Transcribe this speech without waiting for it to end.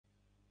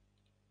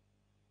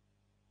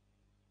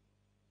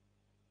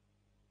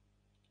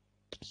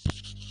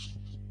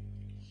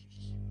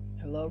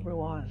Hello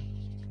everyone,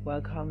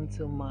 welcome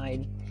to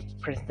my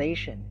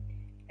presentation.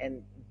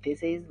 And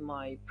this is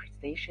my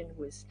presentation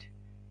with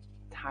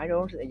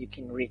titles that you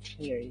can read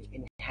here: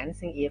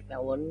 Enhancing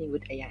EFL Learning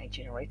with AI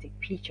Generated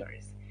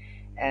Pictures.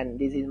 And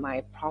this is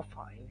my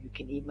profile. You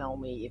can email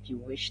me if you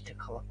wish to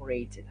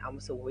collaborate, and I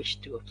also wish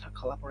to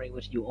collaborate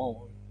with you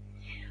all.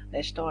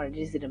 Let's start.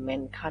 This is the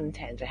main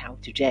content I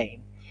have today.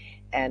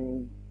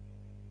 And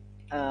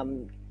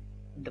um,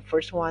 the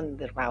first one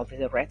is about the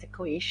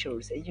theoretical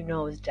issues. As you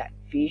know, is that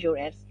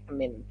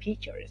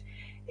pictures,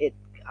 it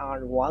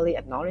are widely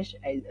acknowledged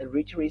as a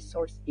rich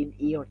resource in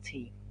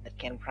ERT that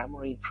can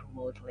primarily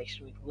promote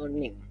electronic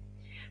learning.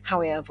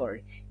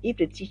 However, if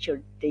the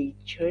teacher they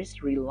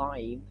just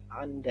rely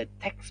on the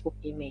textbook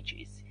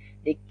images,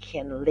 they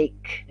can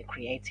lack the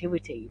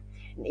creativity,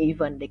 and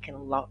even they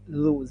can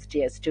lose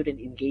their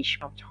student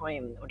engagement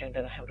time, or they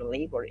don't have the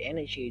labor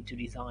energy to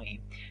design.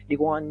 They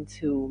want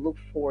to look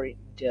for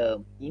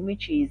the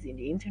images in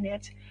the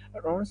internet,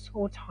 but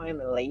also time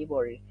and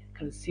labor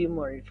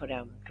consuming for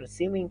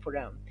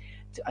them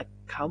to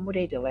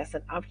accommodate the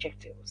lesson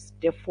objectives.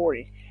 Therefore,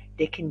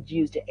 they can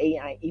use the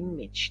AI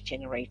image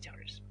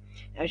generators.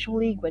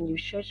 Actually, when you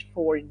search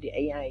for the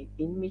AI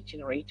image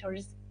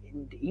generators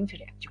in the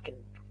internet, you can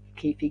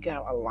figure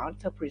out a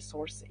lot of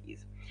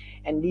resources.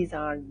 And these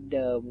are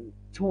the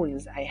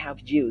tools I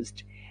have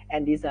used.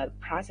 And these are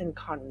pros and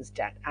cons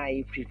that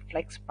I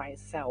reflect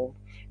myself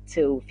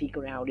to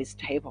figure out this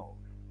table.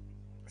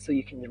 So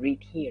you can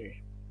read here.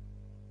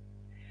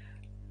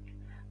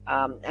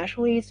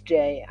 Actually,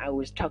 today I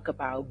will talk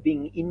about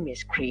being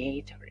image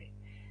creator.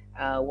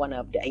 One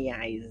of the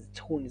AI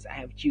tools I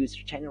have used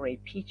to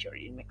generate picture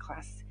in my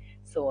class,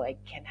 so I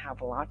can have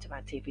a lot of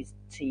activities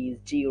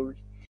due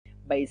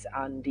based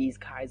on these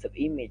kinds of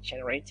image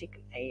generating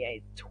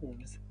AI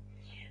tools.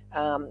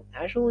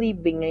 Actually,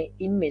 being an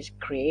image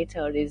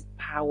creator is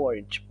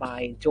powered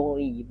by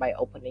Dolly by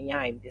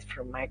OpenAI. It's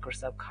from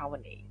Microsoft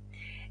company,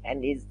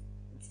 and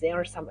there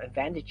are some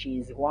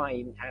advantages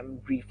why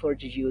I'm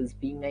referred to use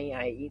being an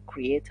AI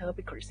creator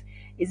because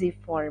it's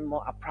far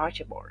more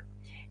approachable,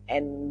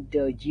 and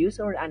the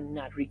user are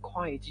not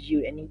required to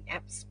use any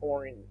apps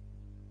or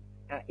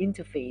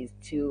interface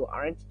to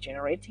art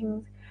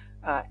generating.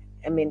 Uh,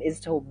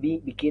 it's so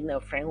beginner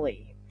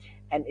friendly,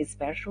 and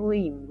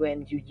especially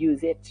when you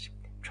use it,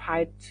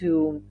 try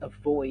to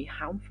avoid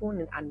harmful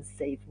and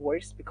unsafe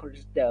words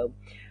because the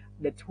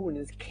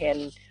tools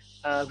can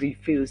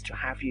refuse to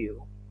have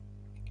you.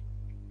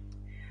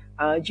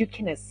 You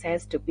can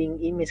access the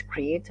Bing image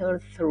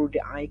creator through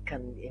the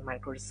icon in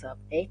Microsoft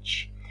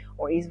Edge,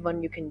 or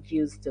even you can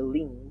use the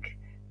link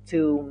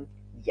to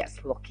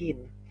log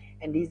in.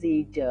 And this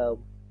is the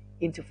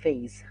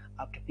interface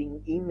of the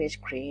Bing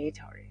image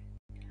creator.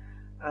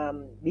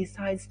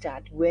 Besides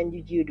that, when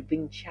you use the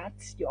Bing chat,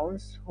 you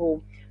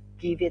also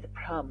give it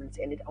prompts,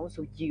 and it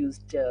also use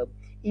the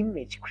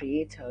image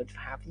creator to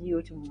have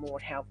you to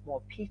have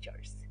more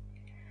pictures.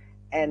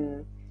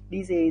 And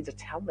this is a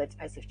template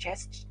I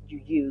suggest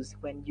you use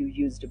when you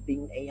use the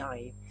Bing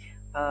AI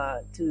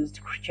to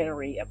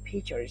generate a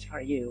pictures for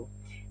you,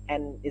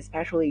 and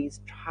especially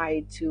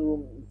try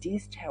to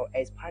detail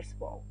as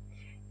possible.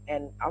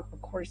 And of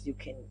course, you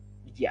can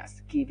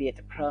give it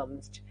a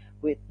prompt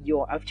with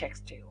your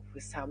objective,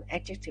 with some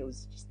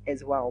adjectives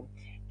as well,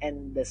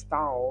 and the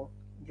style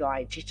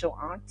like digital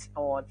art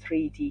or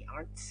 3D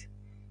art.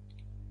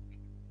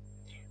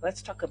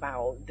 Let's talk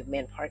about the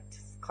main part: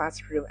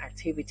 classroom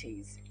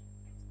activities.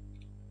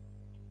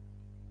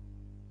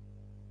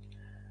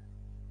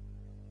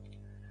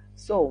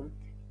 So,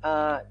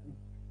 uh,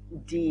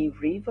 the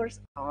reverse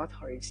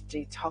authors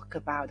they talk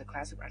about the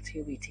classroom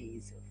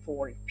activities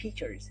for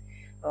teachers.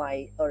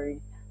 Like,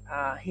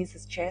 he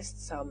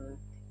suggests some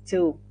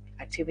two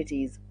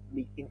activities,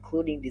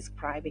 including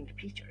describing the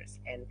pictures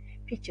and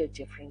picture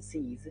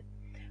differences.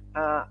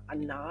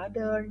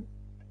 Another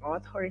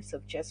author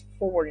suggests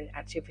four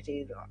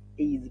activities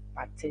is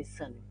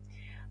participation.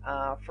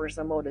 For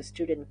example, the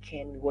student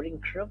can work in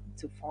group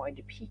to find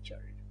the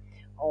picture,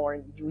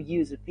 or you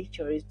use the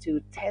pictures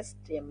to test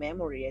their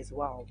memory as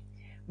well.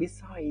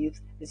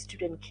 Besides, the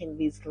student can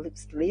be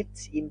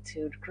split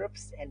into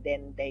groups, and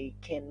then they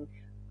can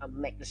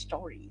make the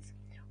stories,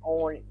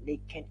 or they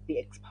can be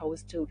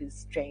exposed to the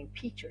strange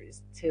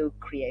pictures to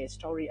create a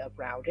story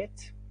around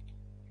it.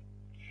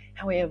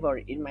 However,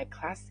 in my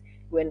class,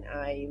 when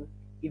I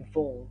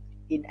involved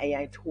in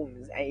AI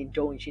tools, I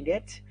indulged in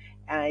it.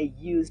 I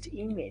used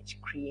image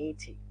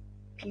creating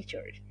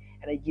pictures,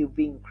 and I use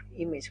Bing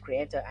image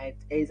creator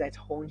as I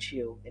told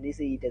you, and this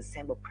is the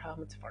sample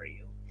prompt for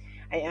you.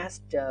 I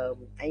asked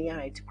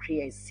AI to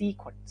create a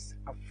sequence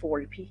of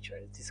four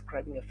pictures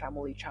describing a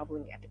family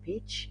traveling at the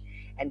beach,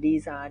 and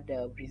these are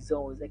the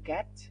results I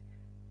get.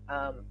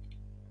 Um,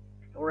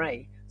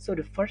 Alright, so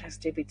the first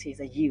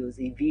activities I use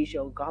is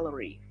visual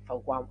gallery for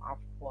warm-up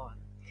one,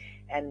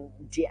 and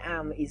the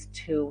aim is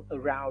to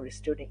arouse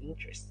student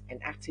interest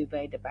and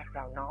activate the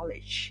background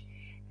knowledge.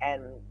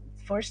 And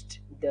first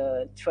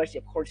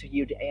of course you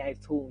use the AI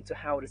tool to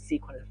have the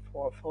sequence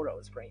for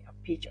photos, right,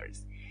 of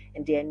pictures,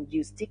 and then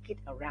you stick it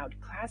around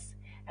the class,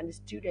 and the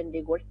student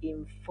they work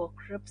in four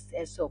groups.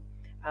 And so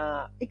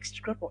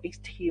each group or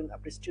each team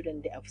of the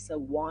student they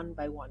observe one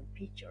by one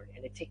picture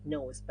and they take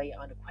notes based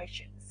on the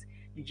questions.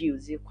 You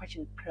use your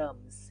question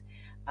prompts.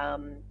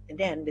 And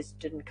then the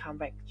student come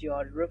back to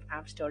your group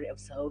after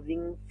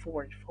observing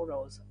four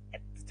photos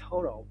at the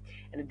total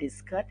and they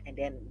discuss and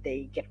then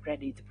they get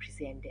ready to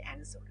present the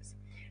answers.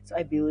 So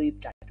I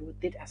believe that with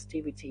this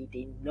activity,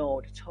 they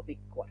know the topic,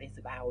 what it's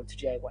about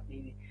today, what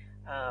they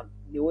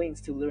going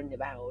to learn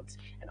about,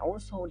 and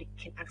also they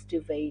can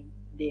activate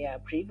their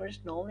previous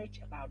knowledge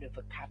about the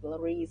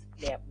vocabularies,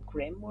 their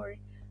grammar,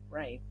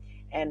 right?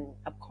 And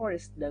of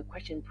course, the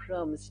question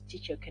prompts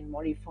teacher can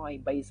modify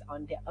based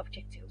on their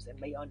objectives and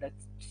based on the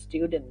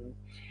student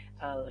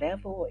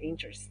level or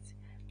interest.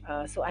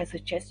 So I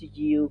suggest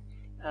you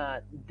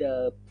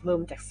the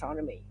Bloom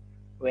taxonomy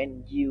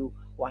when you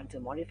want to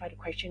modify the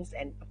questions,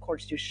 and of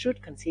course, you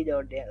should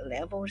consider their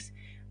levels.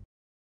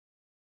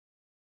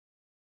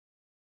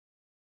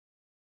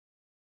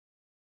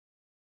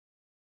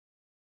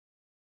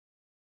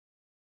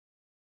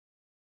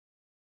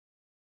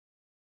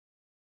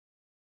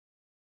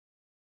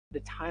 The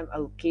time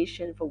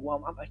allocation for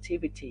warm-up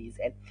activities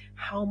and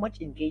how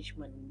much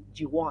engagement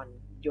you want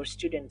your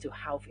student to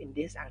have in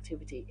this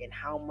activity and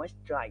how much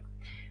like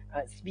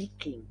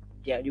speaking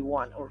yeah you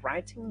want or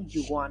writing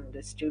you want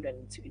the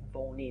student to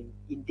involve in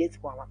these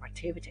warm-up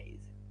activities.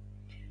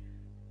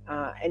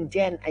 And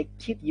then I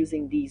keep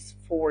using these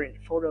four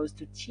photos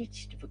to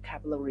teach the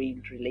vocabulary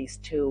relates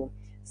to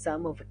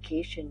summer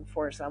vacation,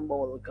 for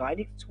example, a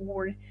guided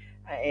tour.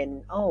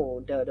 And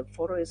oh, the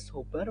photo is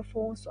so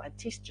beautiful, so I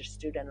teach the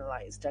student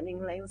like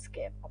stunning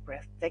landscape or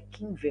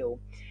breathtaking view.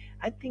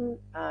 I think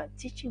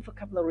teaching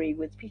vocabulary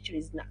with picture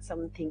is not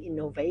something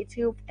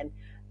innovative, and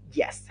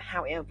yes,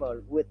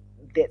 however, with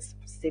this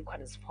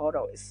sequence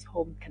photo is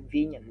so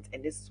convenient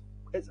and it's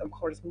of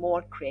course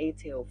more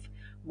creative,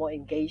 more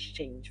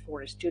engaging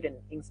for a student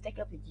instead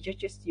of you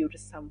just use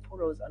some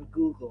photos on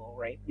Google,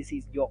 right? This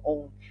is your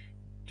own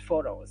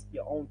photos,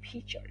 your own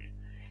picture.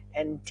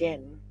 And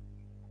then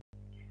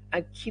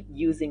I keep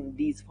using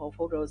these four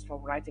photos for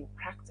writing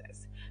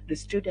practice. The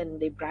student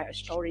they write a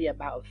story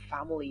about a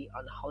family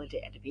on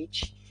holiday at the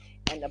beach,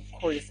 and of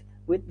course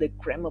with the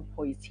grammar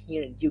points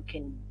here, you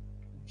can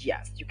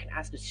yes, you can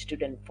ask the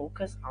student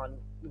focus on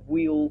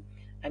will,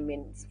 I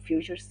mean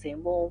future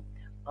symbol,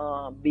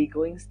 be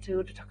going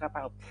to talk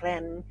about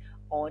plan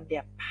or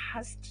their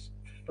past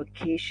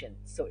vacation.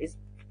 So it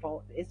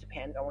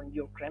depends on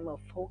your grammar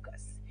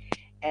focus.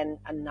 And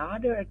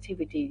another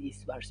activity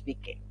is about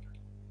speaking.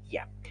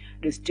 Yeah,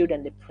 the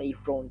student they play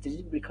roles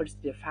because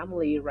the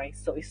family, right?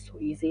 So it's so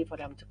easy for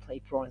them to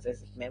play roles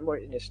as a member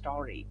in the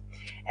story,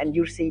 and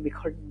you see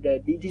because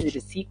this is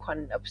the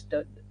sequence of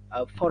the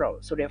photo,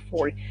 so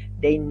therefore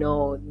they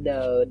know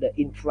the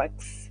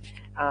influx.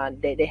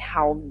 They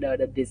have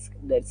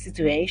the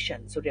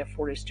situation, so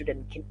therefore the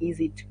student can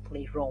easy to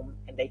play role,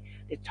 and they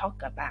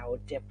talk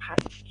about their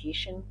past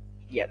education.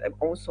 Yeah, and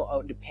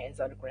also depends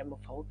on the grammar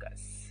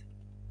focus.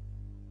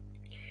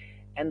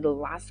 And the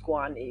last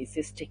one is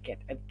this ticket.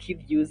 I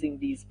keep using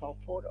these four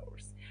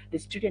photos. The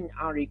students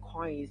are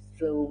required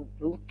to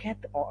look at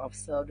or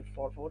observe the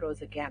four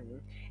photos again,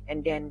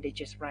 and then they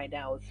just write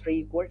down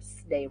three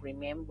words they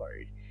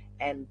remembered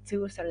and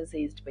two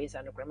sentences based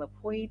on the grammar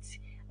points.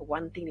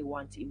 One thing they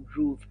want to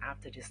improve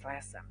after this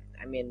lesson.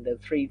 I mean the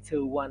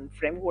 3-2-1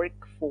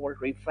 framework for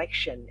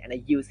reflection, and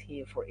I use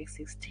here for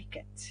exit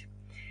ticket.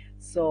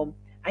 So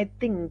I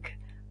think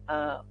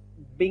uh,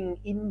 being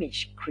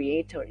image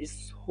creator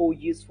is so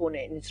useful and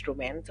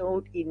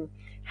instrumental in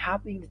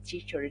helping the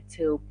teacher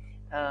to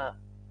uh,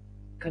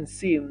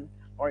 consume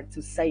or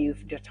to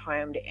save the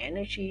time, the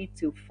energy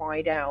to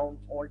find out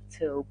or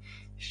to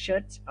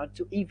search or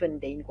to even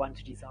they want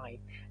to design.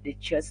 They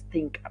just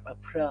think of a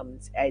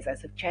prompt as I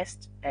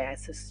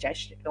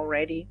suggested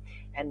already,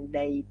 and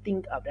they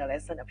think of the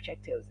lesson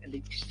objectives and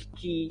they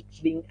key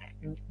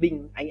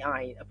being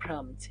AI a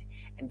prompt,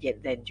 and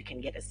yet then you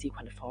can get a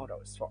sequence of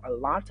photos for a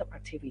lot of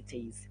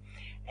activities.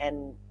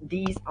 And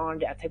these are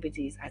the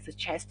activities I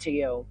suggest to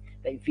you,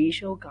 like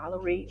visual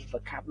gallery,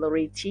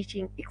 vocabulary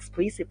teaching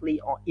explicitly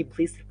or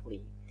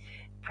implicitly.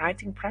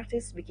 Writing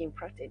practice, speaking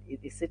practice, it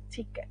is a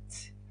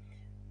ticket.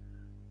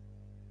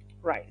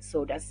 Right,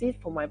 so that's it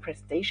for my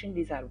presentation.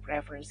 These are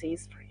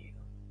references for you.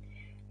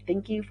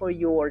 Thank you for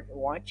your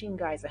watching,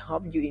 guys. I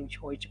hope you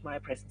enjoyed my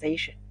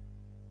presentation.